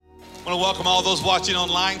want to welcome all those watching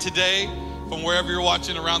online today from wherever you're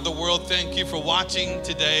watching around the world. Thank you for watching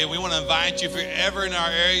today. We want to invite you, if you're ever in our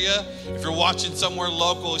area, if you're watching somewhere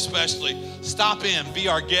local especially, stop in, be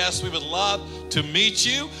our guest. We would love to meet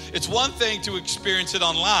you. It's one thing to experience it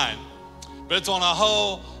online, but it's on a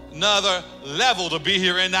whole nother level to be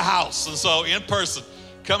here in the house. And so in person,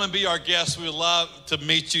 come and be our guest. We would love to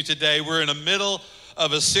meet you today. We're in the middle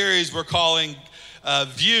of a series we're calling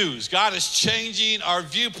Views. God is changing our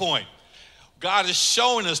viewpoint. God is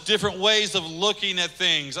showing us different ways of looking at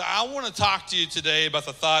things. I want to talk to you today about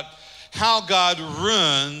the thought, how God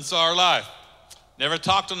runs our life. Never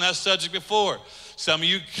talked on that subject before. Some of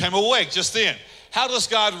you came awake just then. How does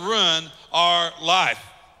God run our life?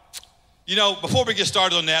 You know, before we get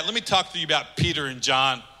started on that, let me talk to you about Peter and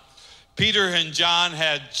John. Peter and John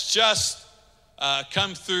had just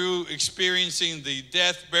come through experiencing the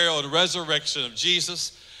death, burial, and resurrection of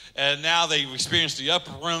Jesus. And now they've experienced the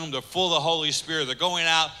upper room. They're full of the Holy Spirit. They're going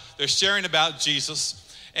out. They're sharing about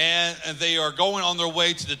Jesus. And they are going on their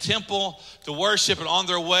way to the temple to worship. And on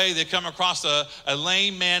their way, they come across a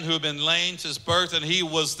lame man who had been lame since birth. And he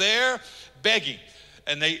was there begging.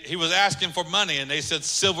 And he was asking for money. And they said,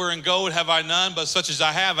 "Silver and gold have I none, but such as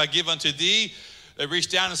I have I give unto thee." They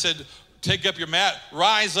reached down and said, "Take up your mat,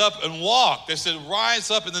 rise up and walk." They said,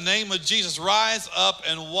 "Rise up in the name of Jesus, rise up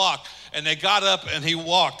and walk." And they got up and he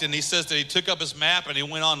walked. And he says that he took up his mat and he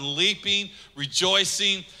went on leaping,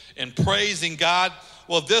 rejoicing, and praising God.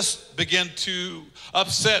 Well, this began to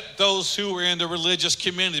upset those who were in the religious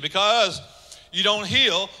community, because you don't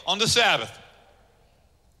heal on the Sabbath,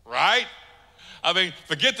 right? I mean,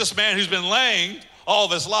 forget this man who's been lame all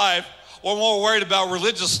of his life. We're more worried about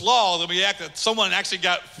religious law than we act that someone actually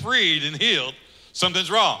got freed and healed.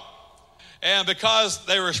 Something's wrong. And because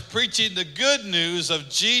they were preaching the good news of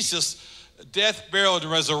Jesus' death, burial, and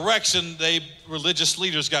resurrection, religious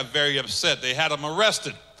leaders got very upset. They had him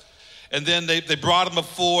arrested. And then they brought him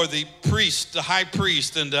before the priest, the high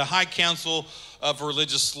priest, and the high council of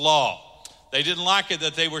religious law. They didn't like it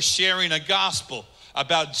that they were sharing a gospel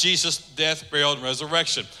about Jesus' death, burial, and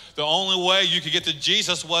resurrection. The only way you could get to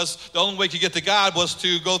Jesus the only way you could get to God was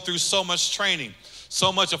to go through so much training.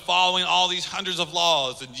 So much of following all these hundreds of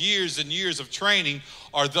laws and years of training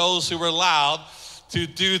are those who were allowed to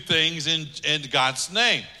do things in God's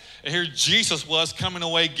name. And here Jesus was coming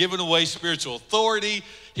away, giving away spiritual authority.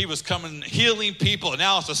 He was coming, healing people. And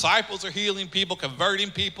now his disciples are healing people, converting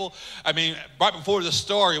people. I mean, right before the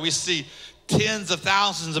story, we see tens of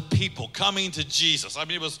thousands of people coming to Jesus. I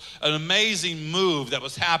mean, it was an amazing move that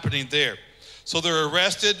was happening there. So they're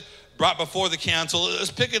arrested, brought before the council.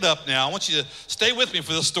 Let's pick it up now. I want you to stay with me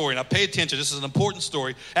for this story. Now pay attention. This is an important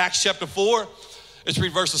story. Acts chapter 4. Let's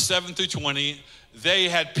read verses 7 through 20. They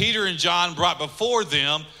had Peter and John brought before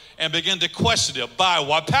them and began to question them. "By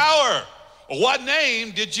what power? What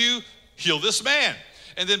name did you heal this man?"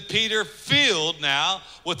 And then Peter, filled now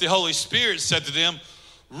with the Holy Spirit, said to them,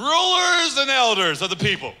 "Rulers and elders of the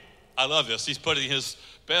people." I love this. He's putting his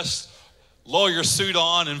best lawyer suit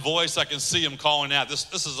on and voice. I can see him calling out. This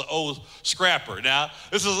is an old scrapper now.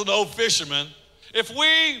 This is an old fisherman. "If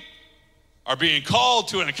we are being called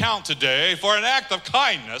to an account today for an act of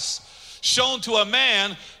kindness shown to a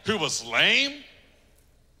man who was lame,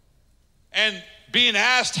 and being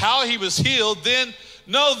asked how he was healed, then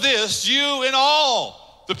know this, you and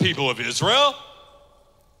all the people of Israel.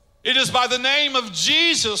 It is by the name of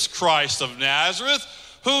Jesus Christ of Nazareth,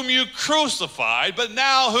 whom you crucified, but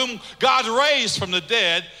now whom God raised from the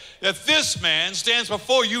dead, that this man stands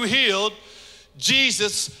before you healed.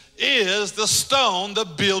 Jesus is the stone the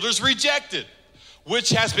builders rejected, which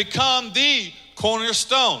has become the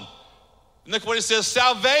cornerstone." And look what it says,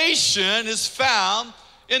 "Salvation is found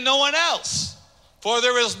in no one else. For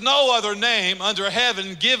there is no other name under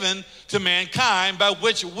heaven given to mankind by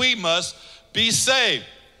which we must be saved."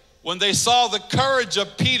 When they saw the courage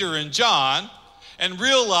of Peter and John and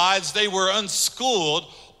realized they were unschooled,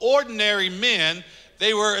 ordinary men,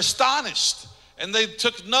 they were astonished. And they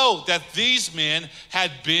took note that these men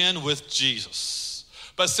had been with Jesus.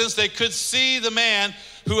 But since they could see the man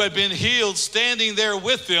who had been healed standing there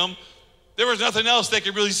with them, there was nothing else they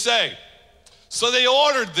could really say. So they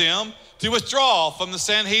ordered them to withdraw from the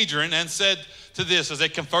Sanhedrin and said to this as they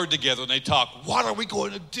conferred together and they talked, "What are we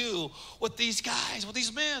going to do with these guys, with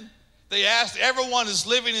these men?" They asked. Everyone who's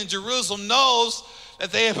living in Jerusalem knows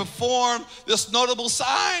that they have performed this notable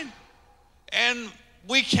sign, and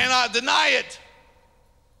we cannot deny it.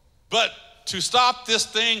 But to stop this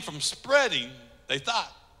thing from spreading, they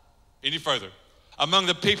thought, any further among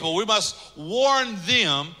the people, we must warn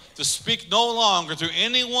them to speak no longer to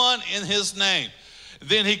anyone in his name.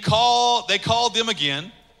 Then they called them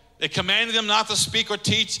again. They commanded them not to speak or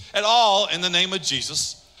teach at all in the name of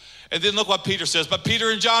Jesus. And then look what Peter says. But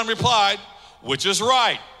Peter and John replied, which is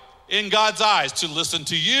right in God's eyes, to listen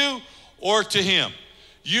to you or to him?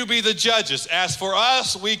 You be the judges. As for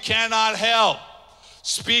us, we cannot help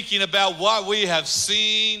speaking about what we have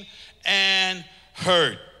seen and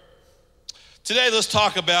heard. Today, let's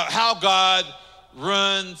talk about how God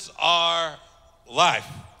runs our life.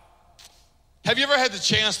 Have you ever had the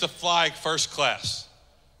chance to fly first class?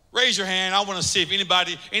 Raise your hand. I want to see if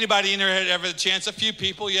anybody in there had ever had a chance. A few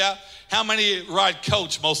people, yeah. How many ride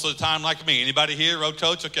coach most of the time like me? Anybody here rode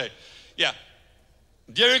coach? Okay, yeah.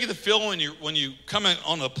 Do you ever get the feeling when you come in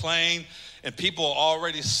on a plane and people are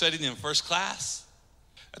already sitting in first class,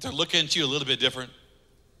 that they're looking at you a little bit different?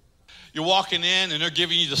 You're walking in and they're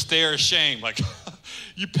giving you the stare of shame, like,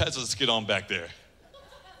 you peasants, get on back there.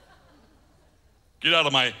 Get out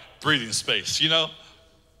of my breathing space, you know?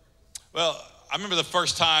 Well, I remember the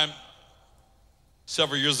first time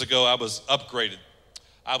several years ago I was upgraded.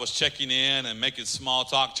 I was checking in and making small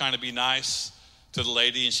talk, trying to be nice to the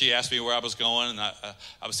lady, and she asked me where I was going, and I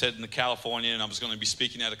was heading to California, and I was going to be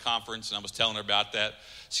speaking at a conference, and I was telling her about that.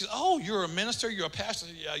 She goes, oh, you're a minister? You're a pastor?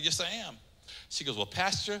 Yeah, yes, I am. She goes, well,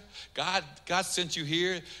 Pastor, God sent you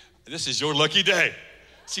here. This is your lucky day.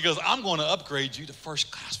 She goes, I'm going to upgrade you to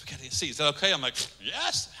first class. We got to see. Is that okay? I'm like,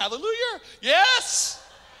 yes, hallelujah, yes.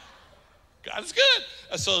 God is good.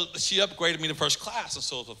 And so she upgraded me to first class. And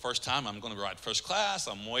so for the first time, I'm going to ride first class.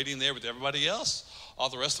 I'm waiting there with everybody else. All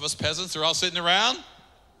the rest of us peasants are all sitting around.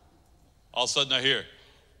 All of a sudden I hear,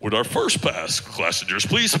 would our first class passengers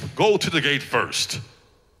please go to the gate first?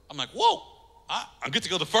 I'm like, whoa, I get to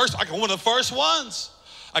go to first. I can one of the first ones.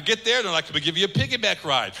 I get there, they're like, can we give you a piggyback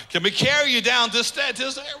ride? Can we carry you down this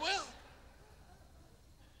stairwell?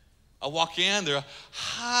 I walk in, they're,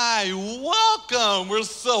 hi, welcome. We're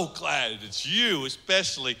so glad it's you,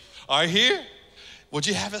 especially, are here. Would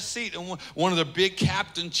you have a seat in one of the big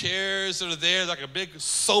captain chairs that are there, like a big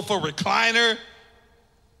sofa recliner?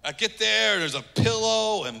 I get there, there's a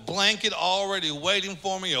pillow and blanket already waiting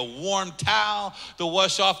for me, a warm towel to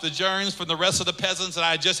wash off the germs from the rest of the peasants that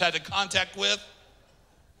I just had to contact with.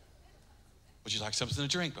 Would you like something to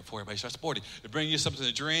drink before everybody starts boarding? They bring you something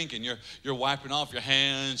to drink, and you're wiping off your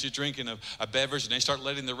hands, you're drinking a beverage, and they start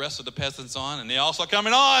letting the rest of the peasants on, and they all start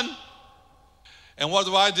coming on. And what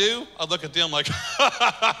do? I look at them like,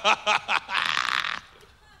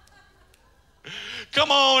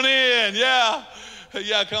 come on in, yeah,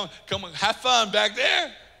 come on, have fun back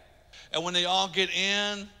there. And when they all get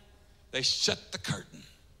in, they shut the curtain.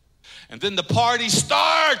 And then the party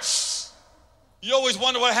starts. You always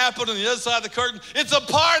wonder what happened on the other side of the curtain. It's a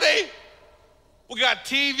party. We got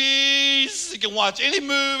TVs. You can watch any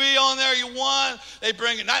movie on there you want. They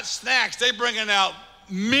bring it, not snacks, they bringing out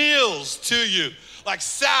meals to you, like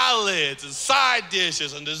salads and side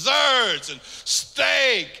dishes and desserts and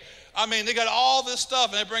steak. I mean, they got all this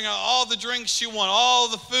stuff, and they bring out all the drinks you want, all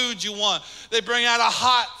the food you want. They bring out a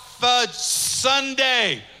hot fudge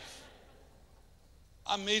sundae.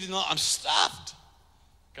 I'm stuffed.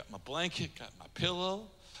 Got my blanket, got my pillow.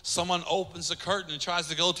 Someone opens the curtain and tries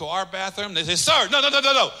to go to our bathroom. They say, sir,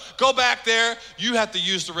 no. Go back there. You have to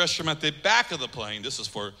use the restroom at the back of the plane. This is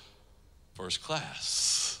for first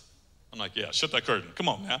class. I'm like, yeah, shut that curtain. Come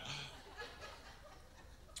on now.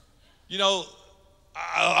 You know,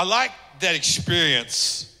 I like that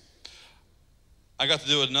experience. I got to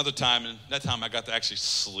do it another time, and that time I got to actually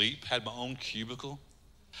sleep, had my own cubicle.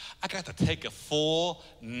 I got to take a full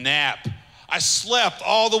nap. I slept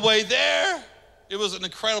all the way there. It was an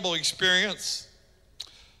incredible experience.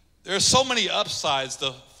 There are so many upsides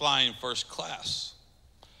to flying first class,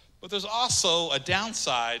 but there's also a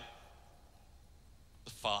downside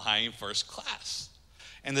to flying first class.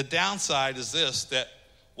 And the downside is this, that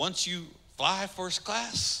once you fly first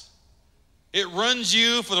class, it runs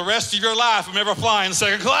you for the rest of your life from ever flying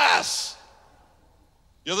second class.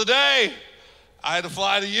 The other day, I had to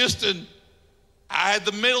fly to Houston. I had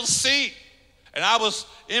the middle seat, and I was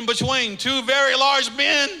in between two very large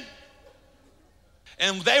men,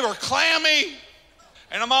 and they were clammy,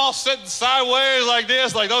 and I'm all sitting sideways like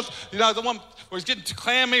this, like those, you know, the one where it's getting too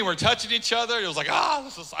clammy, we're touching each other. It was like,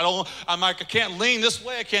 I'm like, I can't lean this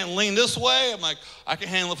way, I can't lean this way. I'm like, I can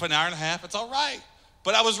handle it for an hour and a half, it's all right.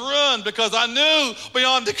 But I was ruined because I knew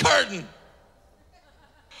beyond the curtain.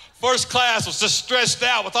 First class was just stretched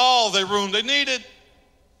out with all the room they needed.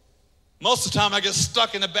 Most of the time I get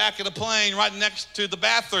stuck in the back of the plane right next to the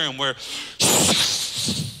bathroom where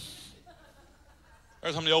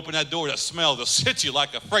every time they open that door, that smell just hits you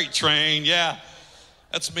like a freight train. Yeah,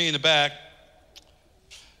 that's me in the back.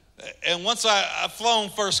 And once I've flown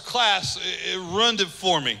first class, it ruined it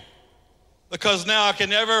for me. because now I can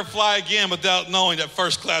never fly again without knowing that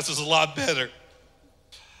first class is a lot better.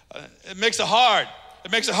 It makes it hard.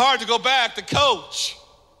 It makes it hard to go back to coach.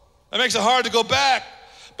 It makes it hard to go back.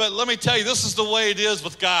 But let me tell you, this is the way it is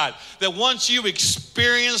with God. That once you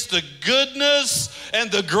experience the goodness and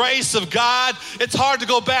the grace of God, it's hard to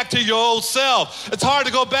go back to your old self. It's hard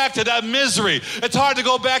to go back to that misery. It's hard to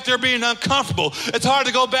go back there being uncomfortable. It's hard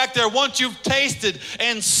to go back there once you've tasted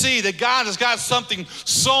and see that God has got something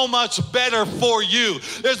so much better for you.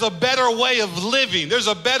 There's a better way of living. There's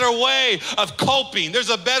a better way of coping. There's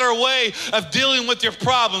a better way of dealing with your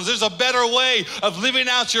problems. There's a better way of living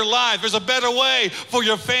out your life. There's a better way for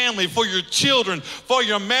your family, for your children, for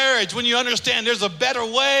your marriage. When you understand there's a better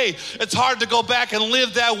way, it's hard to go back and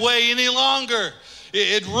live that way any longer.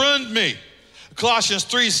 It ruined me. Colossians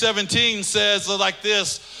 3:17 says like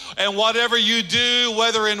this, and whatever you do,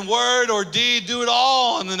 whether in word or deed, do it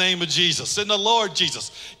all in the name of Jesus, in the Lord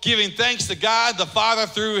Jesus, giving thanks to God the Father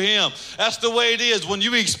through him. That's the way it is. When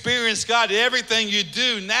you experience God, everything you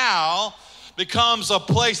do now becomes a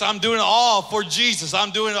place. I'm doing it all for Jesus.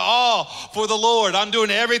 I'm doing it all for the Lord. I'm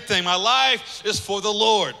doing everything. My life is for the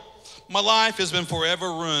Lord. My life has been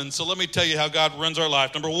forever ruined. So let me tell you how God runs our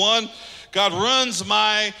life. Number one, God runs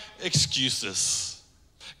my excuses.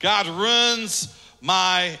 God runs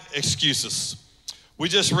my excuses. We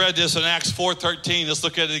just read this in Acts 4:13. Let's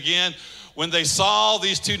look at it again. When they saw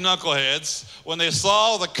these two knuckleheads, when they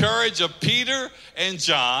saw the courage of Peter and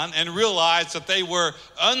John and realized that they were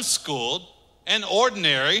unschooled and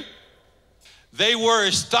ordinary, they were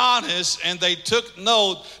astonished, and they took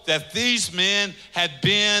note that these men had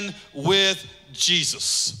been with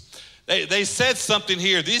Jesus. They said something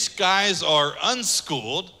here. These guys are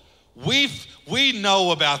unschooled. We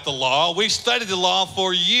know about the law. We've studied the law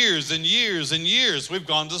for years and years and years. We've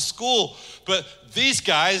gone to school. But these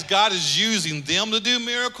guys, God is using them to do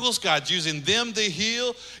miracles. God's using them to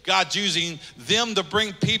heal. God's using them to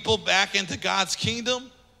bring people back into God's kingdom.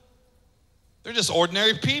 They're just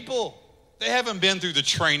ordinary people. They haven't been through the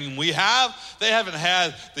training we have. They haven't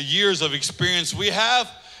had the years of experience we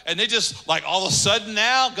have. And they just, like, all of a sudden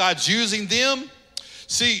now, God's using them.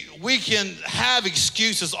 See, we can have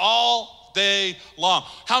excuses all day long.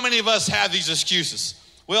 How many of us have these excuses?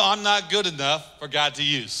 Well, I'm not good enough for God to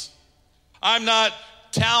use. I'm not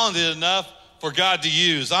talented enough for God to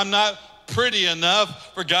use. I'm not pretty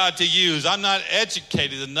enough for God to use. I'm not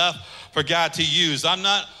educated enough for God to use. I'm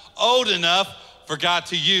not old enough for God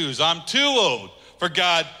to use. I'm too old for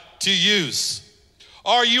God to use.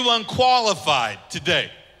 Are you unqualified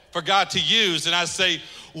today for God to use? And I say,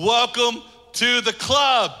 welcome to the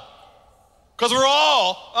club, because we're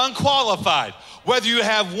all unqualified. Whether you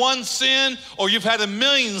have one sin or you've had a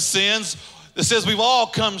million sins, that says we've all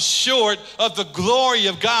come short of the glory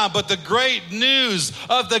of God. But the great news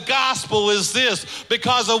of the gospel is this: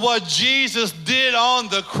 because of what Jesus did on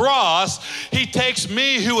the cross, he takes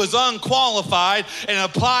me who is unqualified and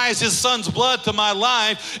applies his son's blood to my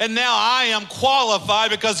life. And now I am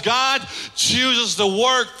qualified because God chooses to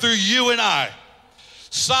work through you and I.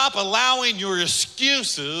 Stop allowing your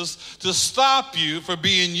excuses to stop you from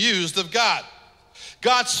being used of God.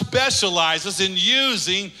 God specializes in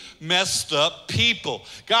using messed up people.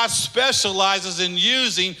 God specializes in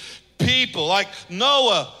using people. Like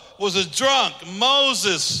Noah was a drunk.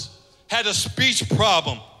 Moses had a speech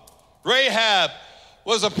problem. Rahab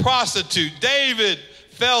was a prostitute. David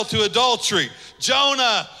fell to adultery.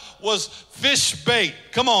 Jonah was fish bait.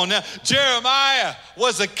 Come on now. Jeremiah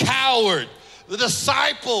was a coward. The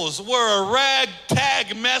disciples were a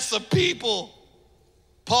ragtag mess of people.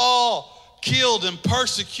 Paul killed and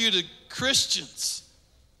persecuted Christians.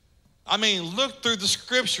 I mean, look through the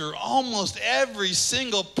scripture. Almost every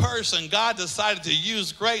single person God decided to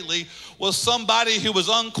use greatly was somebody who was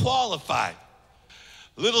unqualified.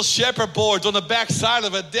 Little shepherd boys on the backside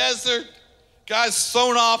of a desert, guys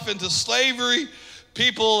sewn off into slavery,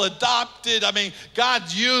 people adopted. I mean,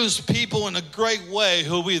 God used people in a great way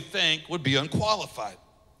who we think would be unqualified.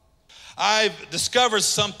 I've discovered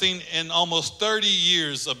something in almost 30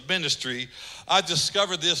 years of ministry. I've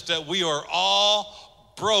discovered this, that we are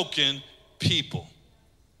all broken people,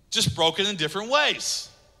 just broken in different ways.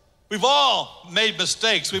 We've all made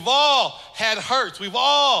mistakes. We've all had hurts. We've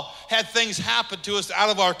all had things happen to us out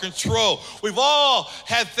of our control. We've all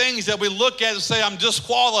had things that we look at and say, I'm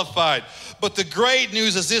disqualified. But the great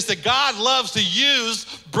news is this, that God loves to use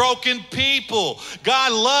broken people.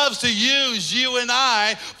 God loves to use you and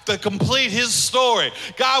I to complete his story.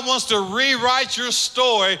 God wants to rewrite your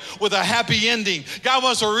story with a happy ending. God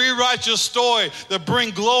wants to rewrite your story to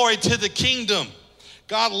bring glory to the kingdom.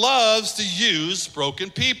 God loves to use broken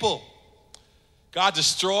people. God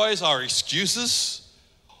destroys our excuses.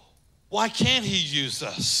 Why can't he use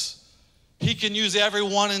us? He can use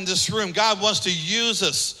everyone in this room. God wants to use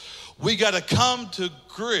us. We got to come to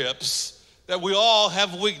grips that we all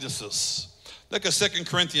have weaknesses. Look at 2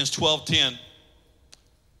 Corinthians 12:10.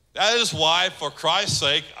 That is why, for Christ's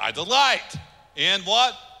sake, I delight in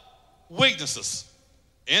what? Weaknesses,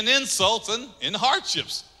 in insults and in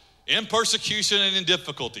hardships, in persecution and in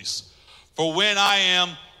difficulties. For when I am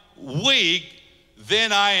weak,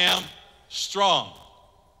 then I am strong.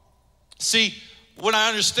 See, when I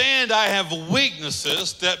understand I have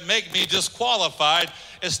weaknesses that make me disqualified,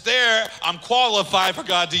 it's there I'm qualified for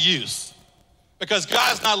God to use. Because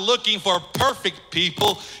God's not looking for perfect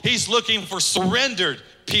people. He's looking for surrendered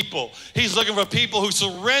people. He's looking for people who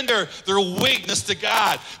surrender their weakness to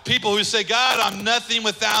God. People who say, God, I'm nothing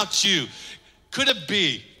without you. Could it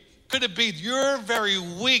be your very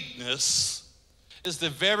weakness is the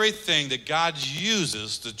very thing that God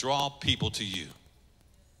uses to draw people to you?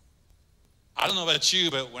 I don't know about you,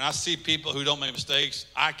 but when I see people who don't make mistakes,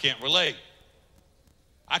 I can't relate.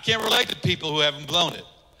 I can't relate to people who haven't blown it.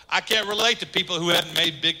 I can't relate to people who haven't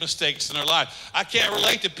made big mistakes in their life. I can't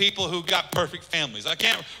relate to people who got perfect families. I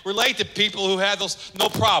can't relate to people who had those no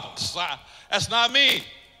problems. That's not me.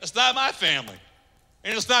 That's not my family.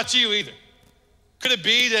 And it's not you either. Could it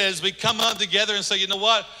be that as we come on together and say, you know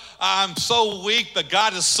what? I'm so weak, but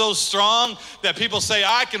God is so strong that people say,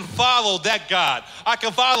 I can follow that God. I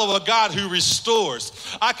can follow a God who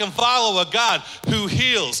restores. I can follow a God who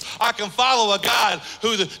heals. I can follow a God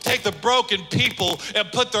who take the broken people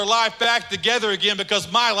and put their life back together again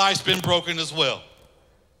because my life's been broken as well.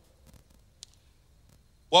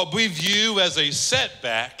 What we view as a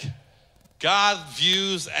setback, God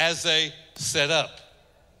views as a setup.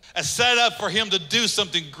 A setup for him to do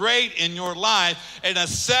something great in your life, and a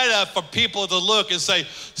setup for people to look and say,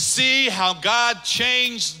 see how God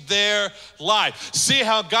changed their life. See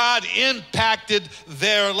how God impacted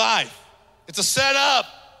their life. It's a setup.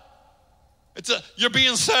 You're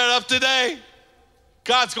being set up today.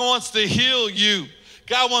 God wants to heal you.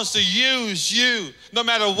 God wants to use you. No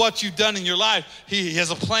matter what you've done in your life, he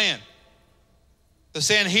has a plan. The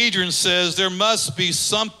Sanhedrin says there must be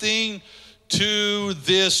something to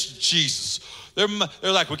this Jesus. They're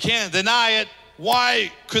like, we can't deny it.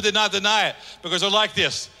 Why could they not deny it? Because they're like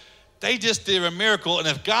this. They just did a miracle, and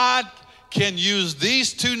if God can use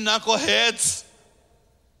these two knuckleheads,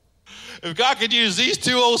 if God could use these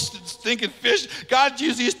two old stinking fish, God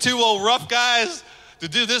used these two old rough guys to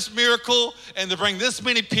do this miracle and to bring this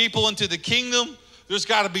many people into the kingdom, there's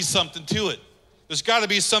got to be something to it. There's got to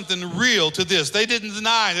be something real to this. They didn't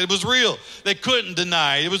deny it was real. They couldn't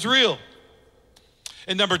deny it was real.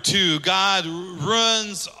 And number two, God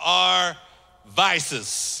runs our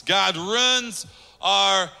vices. God runs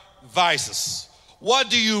our vices. What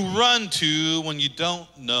do you run to when you don't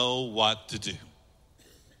know what to do?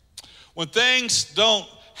 When things don't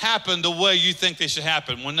happen the way you think they should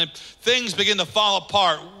happen, when things begin to fall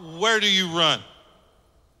apart, where do you run?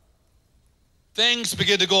 Things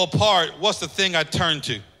begin to go apart, what's the thing I turn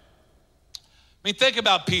to? I mean, think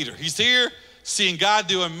about Peter. He's here seeing God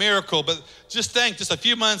do a miracle, but just think, just a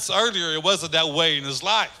few months earlier, it wasn't that way in his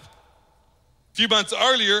life. A few months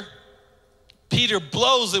earlier, Peter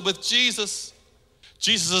blows it with Jesus.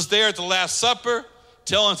 Jesus is there at the Last Supper,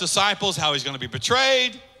 telling his disciples how he's going to be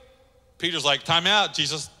betrayed. Peter's like, time out,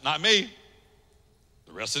 Jesus, not me.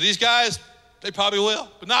 The rest of these guys, they probably will,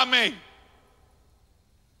 but not me.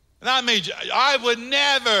 Not me. I would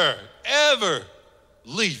never, ever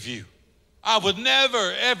leave you. I would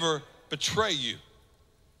never, ever betray you.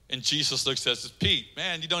 And Jesus looks at us, says, Pete,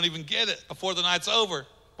 man, you don't even get it before the night's over,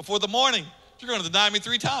 before the morning. You're going to deny me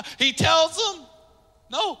 3 times. He tells them,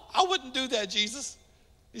 no, I wouldn't do that, Jesus.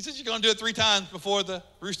 He says, you're going to do it 3 times before the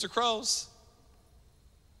rooster crows.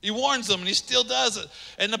 He warns them, and he still does it.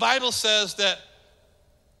 And the Bible says that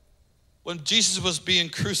when Jesus was being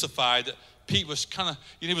crucified, Pete was kind of,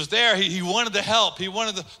 he was there. He wanted to help. He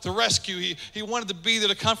wanted to rescue. He wanted to be there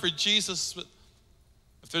to comfort Jesus. But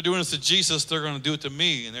if they're doing this to Jesus, they're going to do it to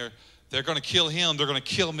me. And they're going to kill him. They're going to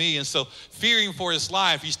kill me. And so, fearing for his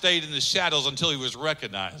life, he stayed in the shadows until he was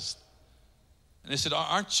recognized. And they said,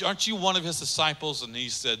 aren't you one of his disciples? And he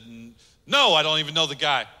said, no, I don't even know the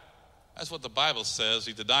guy. That's what the Bible says.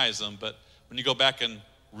 He denies them. But when you go back and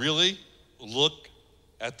really look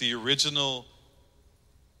at the original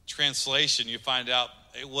translation, you find out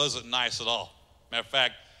it wasn't nice at all. Matter of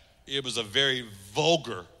fact, it was a very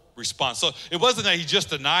vulgar response. So it wasn't that he just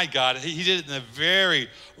denied God. He did it in a very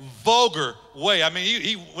vulgar way. I mean,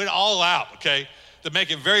 he went all out, okay, to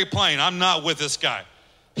make it very plain. I'm not with this guy.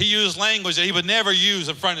 He used language that he would never use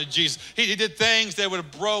in front of Jesus. He did things that would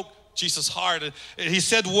have broke Jesus' heart. And he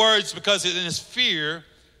said words because in his fear,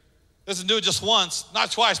 doesn't do it just once,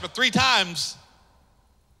 not twice, but 3 times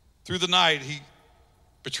through the night, he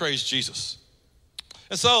betrays Jesus.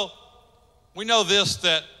 And so we know this,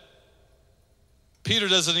 that Peter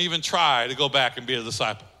doesn't even try to go back and be a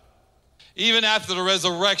disciple. Even after the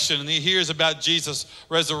resurrection, and he hears about Jesus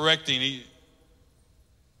resurrecting,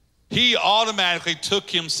 he automatically took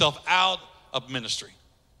himself out of ministry.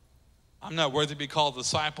 I'm not worthy to be called a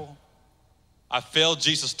disciple. I failed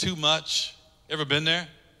Jesus too much. Ever been there?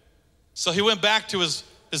 So he went back to his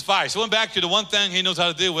vice. He went back to the one thing he knows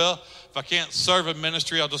how to do. Well, if I can't serve in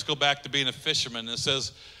ministry, I'll just go back to being a fisherman. And it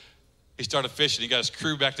says he started fishing. He got his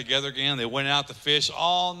crew back together again. They went out to fish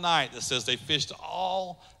all night. It says they fished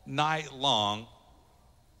all night long.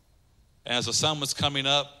 And as the sun was coming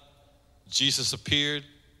up, Jesus appeared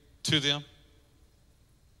to them.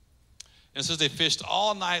 And it says they fished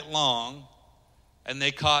all night long and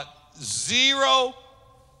they caught 0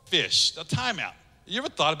 fish. Now, time out. You ever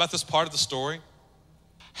thought about this part of the story?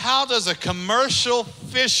 How does a commercial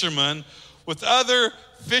fisherman with other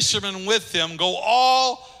fishermen with him go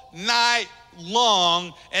all night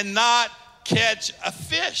long and not catch a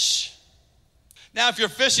fish? Now, if you're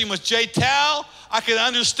fishing with Jay Tal, I can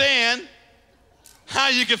understand how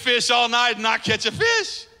you can fish all night and not catch a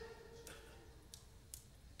fish.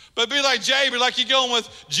 But be like Jay, be like you're going with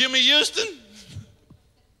Jimmy Houston.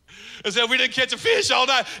 And said we didn't catch a fish all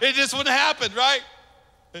night. It just wouldn't happen, right?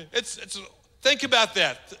 Think about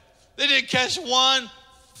that. They didn't catch one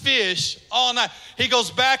fish all night. He goes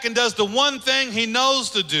back and does the one thing he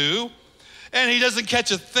knows to do, and he doesn't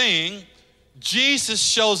catch a thing. Jesus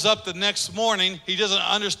shows up the next morning. He doesn't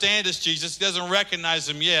understand it's Jesus. He doesn't recognize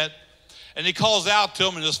him yet. And he calls out to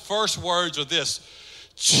him, and his first words are this: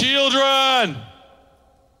 children.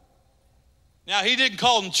 Now, he didn't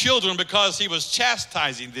call them children because he was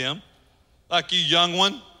chastising them, like you young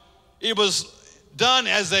one. It was done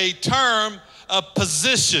as a term of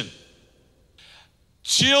position.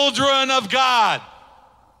 Children of God.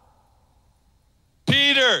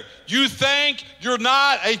 Peter, you think you're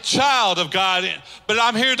not a child of God, but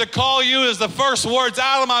I'm here to call you, as the first words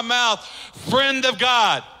out of my mouth, friend of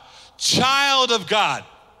God, child of God.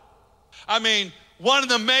 I mean, what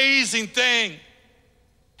an amazing thing.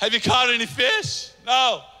 Have you caught any fish?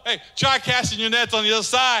 No. Hey, try casting your nets on the other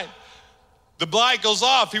side. The light goes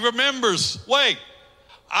off. He remembers, wait,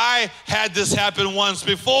 I had this happen once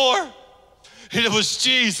before. And it was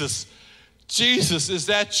Jesus. Jesus, is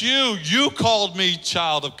that you? You called me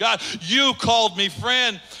child of God. You called me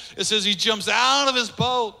friend. It says he jumps out of his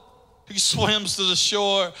boat. He swims to the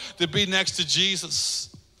shore to be next to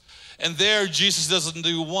Jesus. And there, Jesus doesn't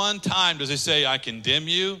do one time does he say, I condemn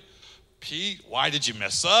you. Pete, why did you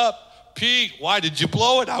mess up? Pete, why did you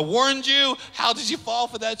blow it? I warned you. How did you fall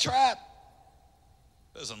for that trap?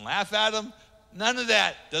 Doesn't laugh at him. None of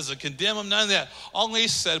that. Doesn't condemn him. None of that. All he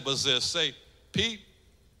said was this. Say, Pete,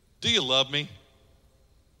 do you love me?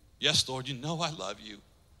 Yes, Lord, you know I love you.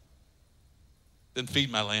 Then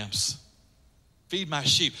feed my lambs. Feed my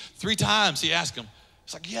sheep. 3 times he asked him.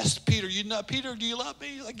 It's like, yes, Peter, Peter, do you love me?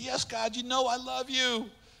 He's like, yes, God, you know I love you.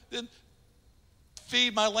 Then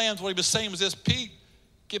feed my lambs. What he was saying was this: Pete,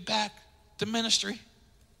 get back to ministry.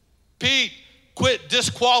 Pete, quit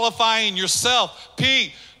disqualifying yourself.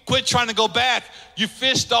 Pete, quit trying to go back. You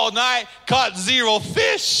fished all night, caught 0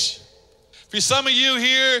 fish. For some of you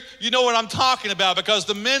here, you know what I'm talking about, because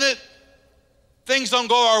the minute things don't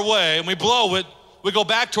go our way and we blow it, we go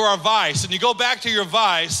back to our vice. And you go back to your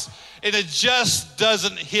vice, and it just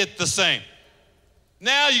doesn't hit the same.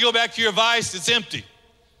 Now you go back to your vice, it's empty.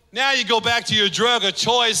 Now you go back to your drug of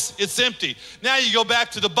choice, it's empty. Now you go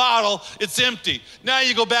back to the bottle, it's empty. Now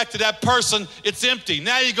you go back to that person, it's empty.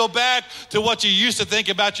 Now you go back to what you used to think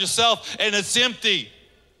about yourself, and it's empty.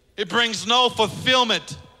 It brings no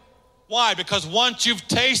fulfillment. Why? Because once you've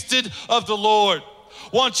tasted of the Lord,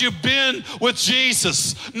 once you've been with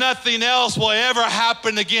Jesus, nothing else will ever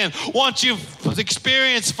happen again. Once you've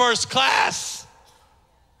experienced first class,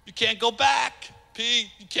 you can't go back. Pete,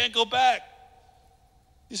 you can't go back.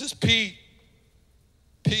 He says, Pete,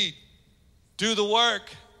 do the work.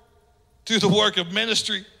 Do the work of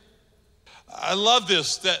ministry. I love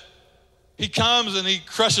this, that he comes and he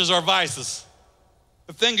crushes our vices.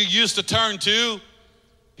 The thing you used to turn to,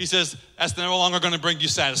 he says, that's no longer going to bring you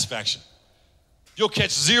satisfaction. You'll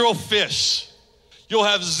catch 0 fish. You'll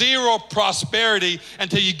have 0 prosperity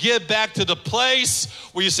until you get back to the place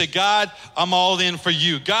where you say, God, I'm all in for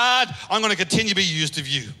you. God, I'm going to continue to be used of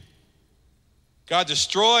you. God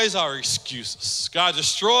destroys our excuses. God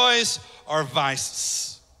destroys our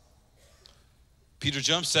vices. Peter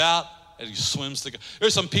jumps out and he swims to God.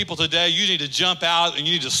 There's some people today, you need to jump out and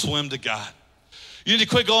you need to swim to God. You need to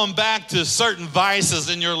quit going back to certain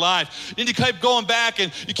vices in your life. You need to keep going back,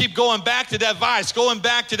 and you keep going back to that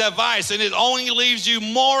vice, and it only leaves you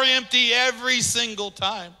more empty every single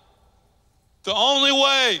time. The only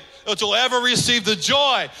way that you'll ever receive the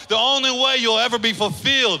joy, the only way you'll ever be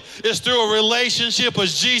fulfilled is through a relationship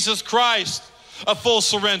with Jesus Christ, a full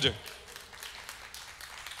surrender.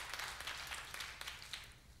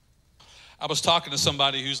 I was talking to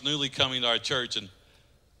somebody who's newly coming to our church, and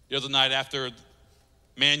the other night after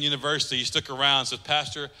Man University, he stuck around and said,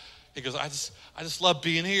 Pastor, he goes, I just love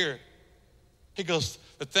being here. He goes,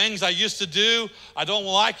 the things I used to do, I don't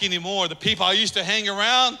like anymore. The people I used to hang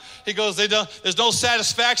around, he goes, there's no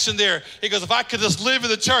satisfaction there. He goes, if I could just live in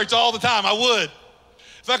the church all the time, I would.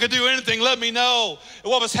 If I could do anything, let me know.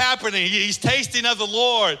 And what was happening, he's tasting of the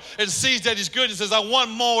Lord and sees that he's good and says, I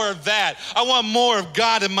want more of that. I want more of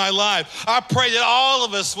God in my life. I pray that all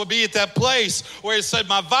of us will be at that place where he said,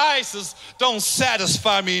 my vices don't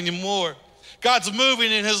satisfy me anymore. God's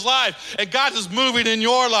moving in his life, and God is moving in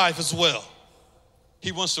your life as well.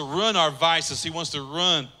 He wants to run our vices. He wants to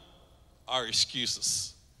run our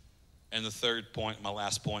excuses. And the third point, my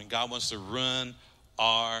last point, God wants to run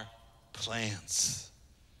our plans.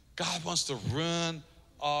 God wants to run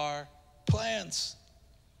our plans.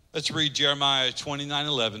 Let's read Jeremiah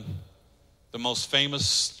 29:11, the most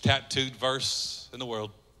famous tattooed verse in the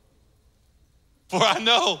world. For I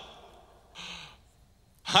know,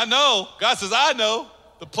 God says, I know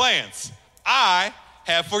the plans I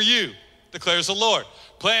have for you, declares the Lord.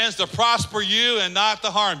 Plans to prosper you and not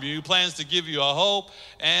to harm you. Plans to give you a hope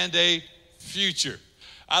and a future.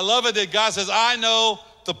 I love it that God says, I know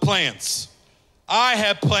the plans. I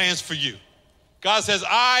have plans for you. God says,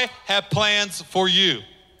 I have plans for you.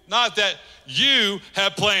 Not that you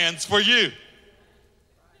have plans for you.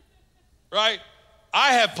 Right?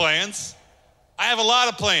 I have plans. I have a lot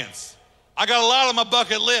of plans. I got a lot on my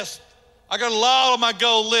bucket list. I got a lot on my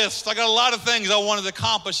goal list. I got a lot of things I wanted to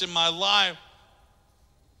accomplish in my life.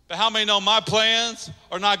 But how many know my plans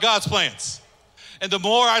are not God's plans? And the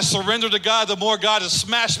more I surrender to God, the more God has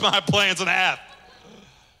smashed my plans in half.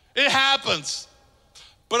 It happens.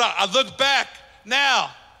 But I look back now.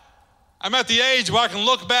 I'm at the age where I can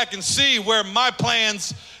look back and see where my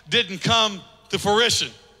plans didn't come to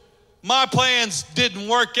fruition. My plans didn't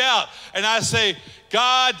work out. And I say,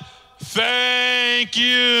 God, thank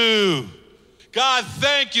you. God,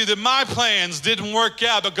 thank you that my plans didn't work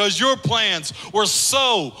out because your plans were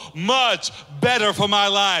so much better for my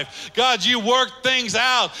life. God, you worked things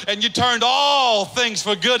out and you turned all things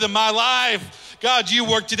for good in my life. God, you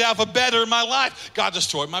worked it out for better in my life. God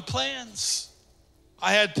destroyed my plans.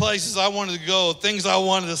 I had places I wanted to go, things I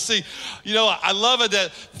wanted to see. You know, I love it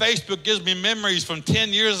that Facebook gives me memories from 10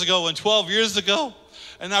 years ago and 12 years ago.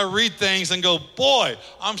 And I read things and go, boy,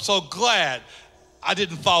 I'm so glad I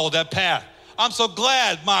didn't follow that path. I'm so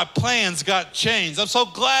glad my plans got changed. I'm so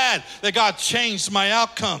glad that God changed my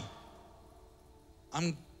outcome.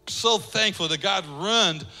 I'm so thankful that God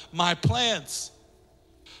ruined my plans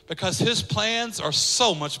because his plans are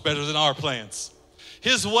so much better than our plans.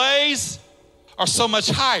 His ways are so much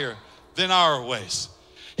higher than our ways.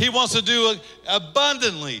 He wants to do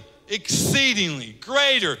abundantly, exceedingly,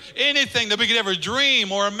 greater, anything that we could ever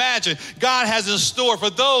dream or imagine. God has in store for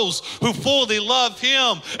those who fully love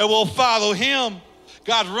him and will follow him.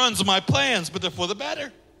 God runs my plans, but they're for the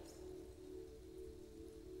better.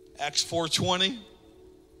 Acts 4:20,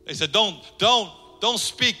 they said, don't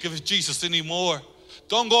speak of Jesus anymore.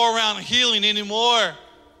 Don't go around healing anymore.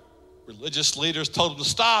 Religious leaders told them to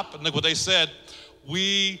stop, and look what they said.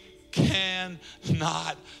 We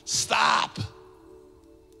cannot stop.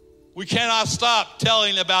 We cannot stop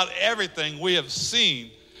telling about everything we have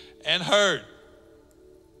seen and heard.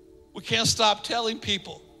 We can't stop telling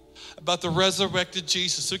people about the resurrected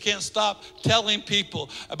Jesus. We can't stop telling people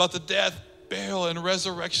about the death, burial, and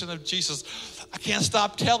resurrection of Jesus. I can't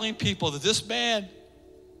stop telling people that this man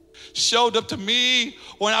showed up to me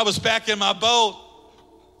when I was back in my boat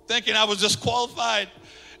thinking I was disqualified,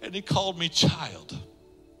 and he called me child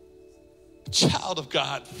of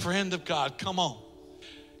God, friend of God. Come on.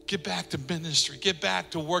 Get back to ministry. Get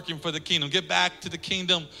back to working for the kingdom. Get back to the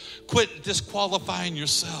kingdom. Quit disqualifying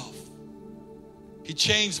yourself. He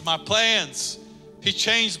changed my plans. He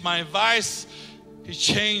changed my advice. He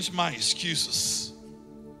changed my excuses.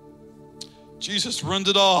 Jesus ruined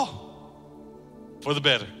it all for the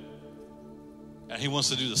better. And he wants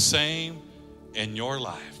to do the same in your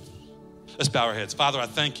life. Let's bow our heads. Father, I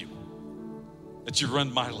thank you that you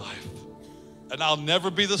ruined my life. And I'll never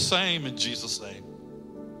be the same in Jesus' name.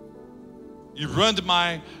 You've ruined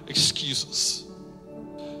my excuses.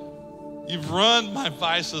 You've ruined my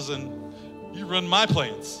vices and you ruined my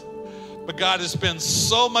plans. But God has been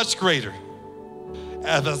so much greater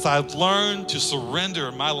as I've learned to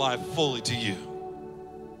surrender my life fully to you.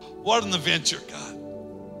 What an adventure, God.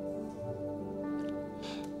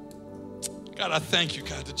 God, I thank you,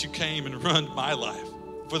 God, that you came and ruined my life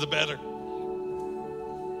for the better.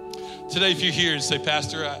 Today, if you're here and say,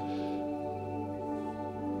 Pastor,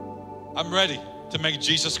 I'm ready to make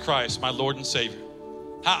Jesus Christ my Lord and Savior.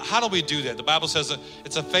 How do we do that? The Bible says that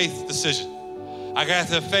it's a faith decision. I got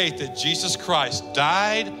to have faith that Jesus Christ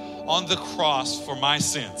died on the cross for my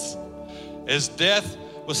sins. His death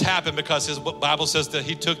was happened because his Bible says that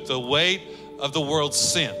he took the weight of the world's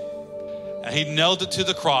sin and he nailed it to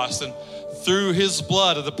the cross, and through his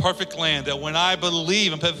blood of the perfect Lamb, that when I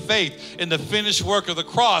believe and put faith in the finished work of the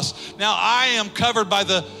cross, now I am covered by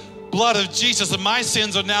the blood of Jesus and my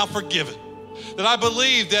sins are now forgiven. That I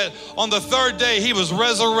believe that on the third day he was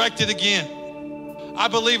resurrected again. I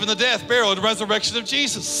believe in the death, burial, and resurrection of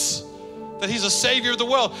Jesus. That he's a Savior of the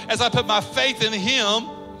world. As I put my faith in him,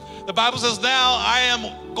 the Bible says now I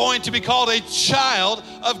am going to be called a child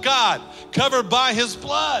of God, covered by his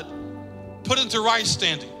blood, put into right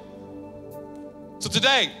standing. So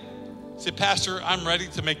today, say, Pastor, I'm ready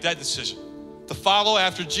to make that decision, to follow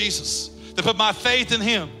after Jesus, to put my faith in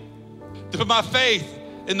him, to put my faith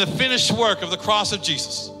in the finished work of the cross of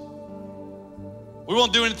Jesus. We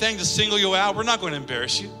won't do anything to single you out. We're not going to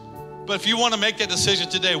embarrass you. But if you want to make that decision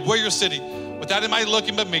today, where you're sitting, without anybody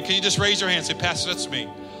looking but me, can you just raise your hand and say, Pastor, that's me.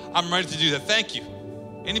 I'm ready to do that. Thank you.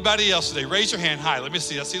 Anybody else today? Raise your hand high. Let me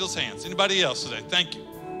see. I see those hands. Anybody else today? Thank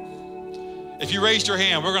you. If you raised your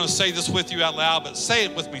hand, we're going to say this with you out loud, but say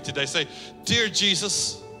it with me today. Say, Dear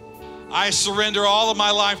Jesus, I surrender all of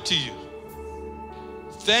my life to you.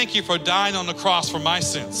 Thank you for dying on the cross for my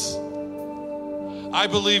sins. I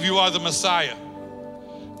believe you are the Messiah,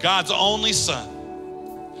 God's only Son.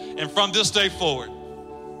 And from this day forward,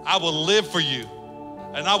 I will live for you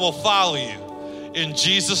and I will follow you. In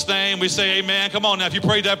Jesus' name, we say amen. Come on now, if you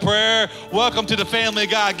prayed that prayer, welcome to the family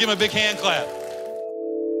of God. Give him a big hand clap.